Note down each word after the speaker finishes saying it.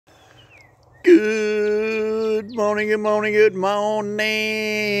Good morning, good morning, good morning.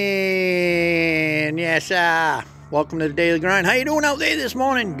 Yes, welcome to the Daily Grind. How you doing out there this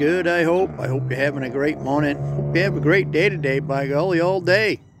morning? Good, I hope. I hope you're having a great morning. Hope you have a great day today, by golly, all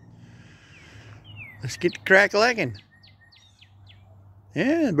day. Let's get the crack-a-lacking.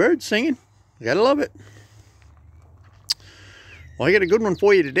 Yeah, the birds singing. You gotta love it. Well, I got a good one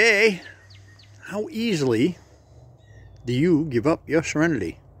for you today. How easily do you give up your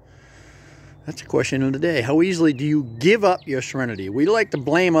serenity? That's a question of the day. How easily do you give up your serenity? We like to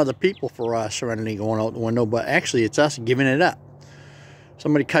blame other people for our serenity going out the window, but actually it's us giving it up.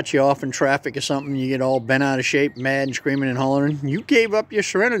 Somebody cuts you off in traffic or something, you get all bent out of shape, mad and screaming and hollering. You gave up your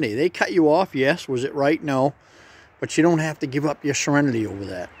serenity. They cut you off, yes. Was it right? No. But you don't have to give up your serenity over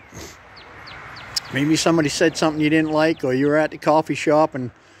that. Maybe somebody said something you didn't like, or you were at the coffee shop and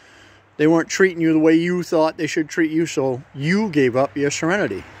they weren't treating you the way you thought they should treat you, so you gave up your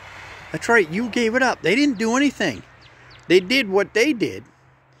serenity. That's right, you gave it up. They didn't do anything. They did what they did.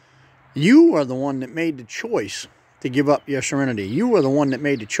 You are the one that made the choice to give up your serenity. You are the one that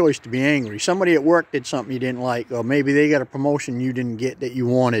made the choice to be angry. Somebody at work did something you didn't like, or maybe they got a promotion you didn't get that you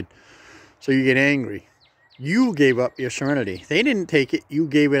wanted, so you get angry. You gave up your serenity. They didn't take it, you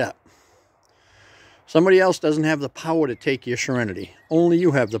gave it up. Somebody else doesn't have the power to take your serenity. Only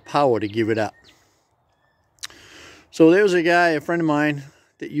you have the power to give it up. So there was a guy, a friend of mine,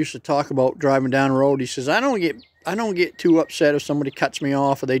 that used to talk about driving down the road. He says, I don't get too upset if somebody cuts me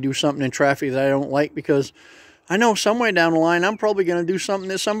off or they do something in traffic that I don't like, because I know somewhere down the line I'm probably going to do something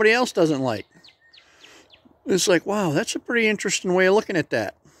that somebody else doesn't like. It's like, wow, that's a pretty interesting way of looking at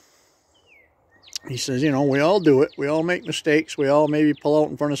that. He says, you know, we all do it. We all make mistakes. We all maybe pull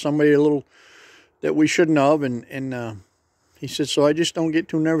out in front of somebody a little that we shouldn't have. And he said, so I just don't get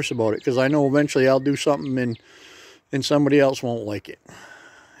too nervous about it, because I know eventually I'll do something and somebody else won't like it.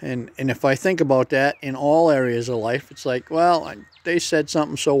 And if I think about that in all areas of life, it's like, well, they said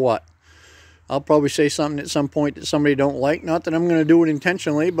something, so what? I'll probably say something at some point that somebody don't like. Not that I'm going to do it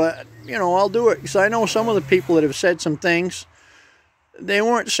intentionally, but, you know, I'll do it. Because I know some of the people that have said some things, they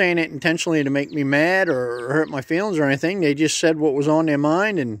weren't saying it intentionally to make me mad or hurt my feelings or anything. They just said what was on their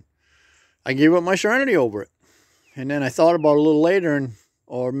mind, and I gave up my serenity over it. And then I thought about it a little later,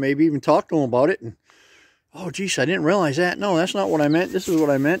 or maybe even talked to them about it, and oh, geez, I didn't realize that. No, that's not what I meant. This is what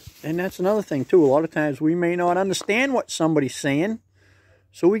I meant. And that's another thing, too. A lot of times we may not understand what somebody's saying,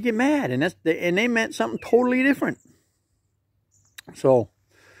 so we get mad. And they meant something totally different. So,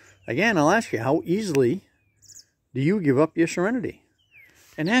 again, I'll ask you, how easily do you give up your serenity?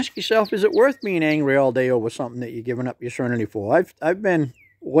 And ask yourself, is it worth being angry all day over something that you're giving up your serenity for? I've been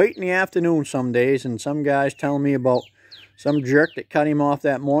late in the afternoon some days, and some guy's telling me about some jerk that cut him off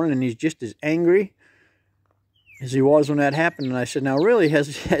that morning, and he's just as angry as he was when that happened. And I said, now really,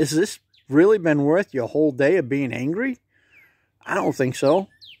 has this really been worth your whole day of being angry? I don't think so.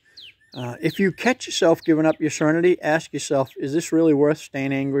 If you catch yourself giving up your serenity, ask yourself, is this really worth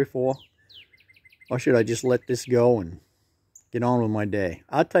staying angry for? Or should I just let this go and get on with my day?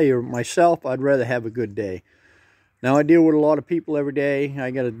 I'll tell you, myself, I'd rather have a good day. Now, I deal with a lot of people every day. I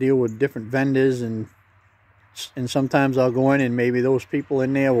got to deal with different vendors, and sometimes I'll go in and maybe those people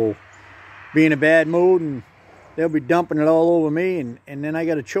in there will be in a bad mood, and they'll be dumping it all over me, and then I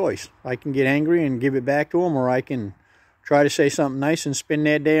got a choice. I can get angry and give it back to them, or I can try to say something nice and spin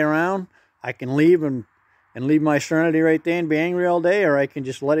their day around. I can leave and leave my serenity right there and be angry all day, or I can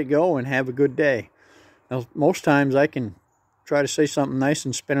just let it go and have a good day. Now, most times I can try to say something nice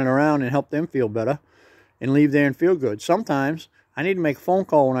and spin it around and help them feel better and leave there and feel good. Sometimes I need to make a phone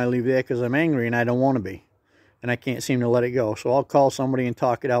call when I leave there because I'm angry and I don't want to be, and I can't seem to let it go. So I'll call somebody and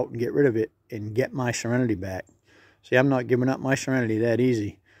talk it out and get rid of it and get my serenity back. See, I'm not giving up my serenity that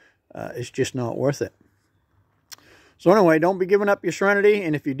easy. It's just not worth it. So anyway, don't be giving up your serenity.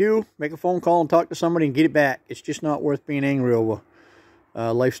 And if you do, make a phone call and talk to somebody and get it back. It's just not worth being angry over.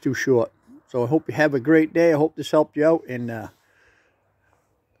 Life's too short. So I hope you have a great day. I hope this helped you out. And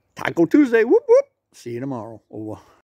Taco Tuesday. Whoop, whoop. See you tomorrow. Over.